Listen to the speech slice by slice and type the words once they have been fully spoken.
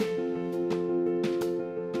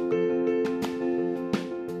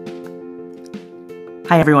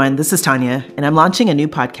Hi, everyone. This is Tanya, and I'm launching a new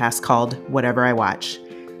podcast called Whatever I Watch.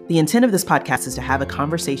 The intent of this podcast is to have a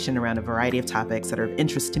conversation around a variety of topics that are of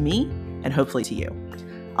interest to me and hopefully to you.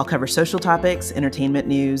 I'll cover social topics, entertainment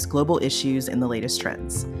news, global issues, and the latest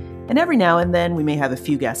trends. And every now and then, we may have a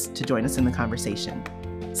few guests to join us in the conversation.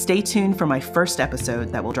 Stay tuned for my first episode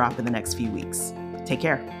that will drop in the next few weeks. Take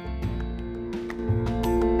care.